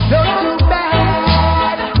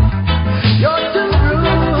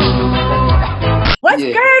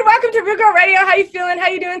World Radio. How you feeling? How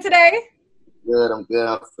you doing today? Good, I'm good.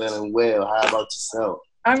 I'm feeling well. How about yourself?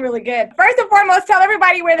 I'm really good. First and foremost, tell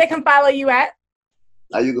everybody where they can follow you at.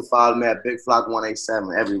 You can follow me at Big Flock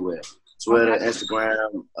 187 everywhere. Twitter, Okay.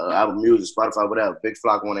 Instagram, Apple Music, Spotify, whatever. Big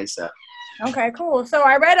Flock 187. Okay, cool. So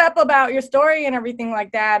I read up about your story and everything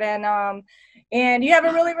like that, and you have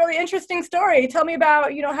a really, really interesting story. Tell me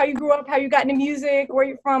about, how you grew up, how you got into music, where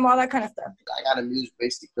you're from, all that kind of stuff. I got into music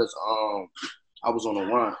basically because I was on a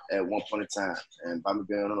run at one point in time. And by me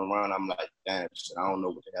being on a run, I'm like, damn, shit, I don't know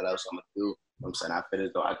what the hell else I'm going to do. You know what I'm saying? I feel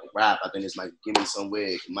as though I can rap. I think this might give me somewhere.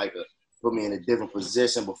 It might put me in a different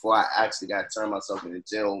position before I actually got to turn myself into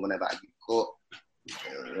jail whenever I get caught. You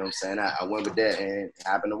know what I'm saying? I went with that and it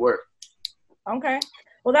happened to work. Okay.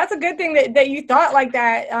 Well, that's a good thing that you thought like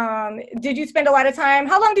that. Did you spend a lot of time?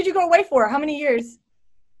 How long did you go away for? How many years?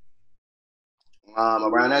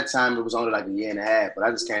 Around that time, it was only like a year and a half, but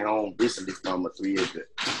I just came home recently from a 3-year trip.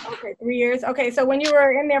 Okay, 3 years. Okay, so when you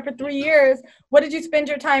were in there for 3 years, what did you spend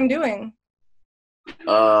your time doing?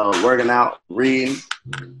 Working out, reading,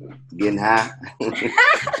 getting high.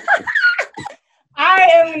 I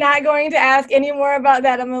am not going to ask any more about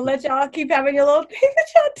that. I'm going to let y'all keep having your little thing that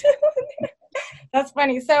y'all do. That's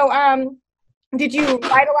funny. So, did you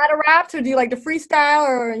write a lot of raps, or do you like to freestyle,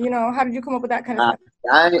 or how did you come up with that kind of stuff?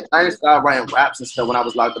 I ain't started writing raps until when I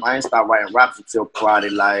was locked up. I ain't started writing raps until probably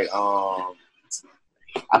like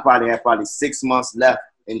I probably had 6 months left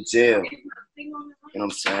in jail. You know what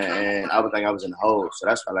I'm saying? And I would think I was in the hole, so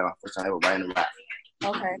that's probably my first time ever writing a rap.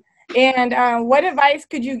 Okay. And what advice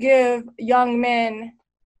could you give young men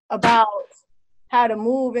about how to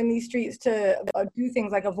move in these streets to do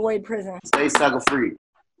things like avoid prison? Stay sucker free.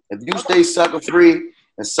 If you stay sucker free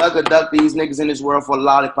and sucker duck these niggas in this world for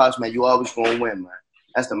lollipops, man, you always gonna win, man.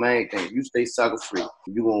 That's the main thing. If you stay sucker free,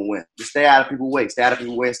 you gonna win. Just stay out of people's way. Stay out of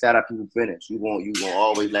people's way. Stay out of people's business. You gonna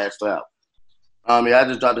always last forever. I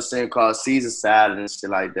just dropped a single called Caesar Salad and shit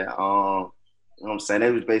like that. You know what I'm saying?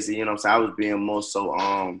 It was basically, you know what I'm saying, I was being more so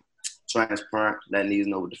transparent, letting these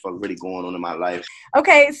know what the fuck really going on in my life.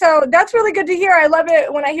 Okay, so that's really good to hear. I love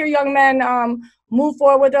it when I hear young men move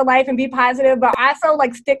forward with their life and be positive, but also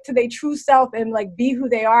like stick to their true self and like be who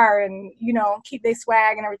they are and keep their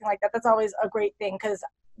swag and everything like that. That's always a great thing, because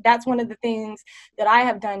that's one of the things that I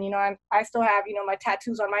have done. I still have my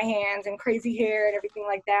tattoos on my hands and crazy hair and everything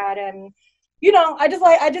like that, and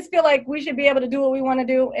I just feel like we should be able to do what we want to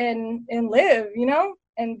do and live,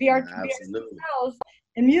 and be ourselves.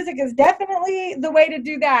 And music is definitely the way to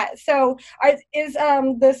do that. So is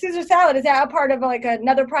the Caesar Salad, is that a part of like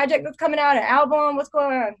another project that's coming out, an album? What's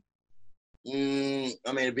going on?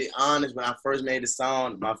 To be honest, when I first made the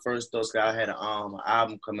song, my first thoughts, I had an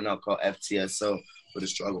album coming out called FTSO for the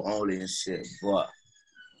struggle only and shit. But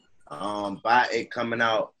by it coming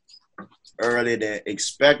out earlier than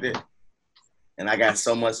expected, and I got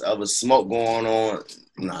so much of a smoke going on,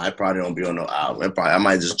 I probably don't be on no album. I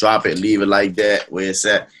might just drop it, leave it like that where it's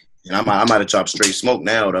at. And I might have dropped straight smoke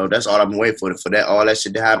now, though. That's all I've been waiting for that, all that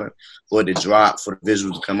shit to happen, for it to drop, for the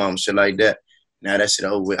visuals to come out and shit like that. Now that shit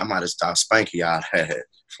over with, I might have stopped spanking y'all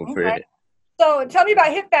for real. So tell me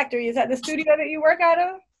about Hit Factory. Is that the studio that you work out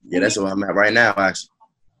of? Yeah, that's where I'm at right now, actually.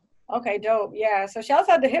 Okay, dope. Yeah. So shouts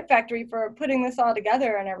out to Hit Factory for putting this all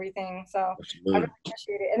together and everything. So Absolutely. I really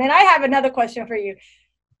appreciate it. And then I have another question for you.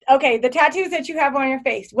 Okay, the tattoos that you have on your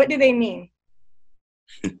face, what do they mean?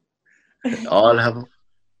 All of them?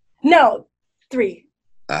 No, 3.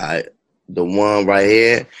 All right. The one right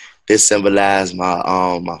here, this symbolized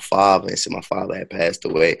my father. And so my father had passed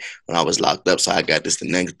away when I was locked up. So I got this the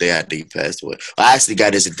next day after he passed away. I actually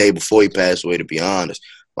got this the day before he passed away, to be honest.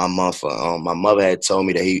 My mother had told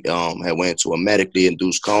me that he had went to a medically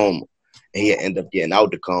induced coma. And he had ended up getting out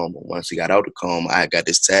the coma. Once he got out the coma, I got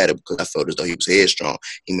this tatted because I felt as though he was headstrong.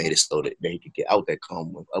 He made it so that he could get out that coma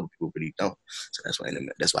when other people really don't. So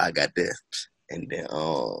that's why I got this. And then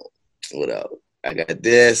what else? I got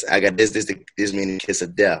this. This meaning kiss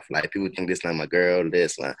of death. Like, people think this like my girl,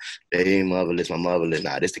 this like baby motherless, my motherless.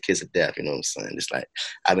 Nah, this the kiss of death. You know what I'm saying? It's like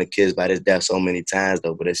I've been kissed by this death so many times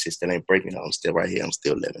though, but that shit still ain't breaking. I'm still right here. I'm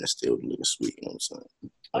still living. It's still living sweet. You know what I'm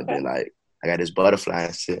saying? And then like I got this butterfly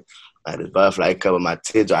and shit. Like this butterfly covered my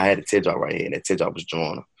teardrop. I had a teardrop right here, and that teardrop was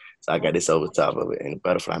drawn. So I got this over top of it, and the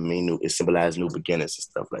butterfly it symbolized new beginnings and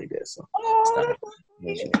stuff like that. So.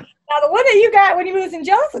 Now the one that you got when you was in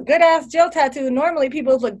jail, it's a good ass jail tattoo. Normally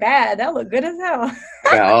people look bad. That look good as hell.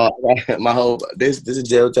 My whole this is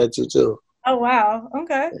jail tattoo too. Oh wow.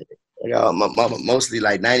 Okay. I got mostly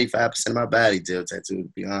like 95% of my body jail tattoo, to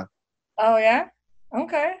be honest. Oh yeah.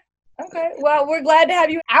 Okay. Well, we're glad to have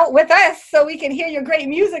you out with us so we can hear your great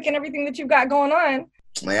music and everything that you've got going on.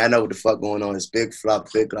 Man, I know what the fuck going on. It's Big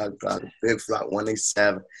Flock, Big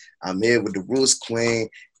 187. I'm here with the Roost Queen,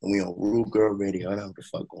 and we on Rude Girl Radio. I know what the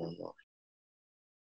fuck going on.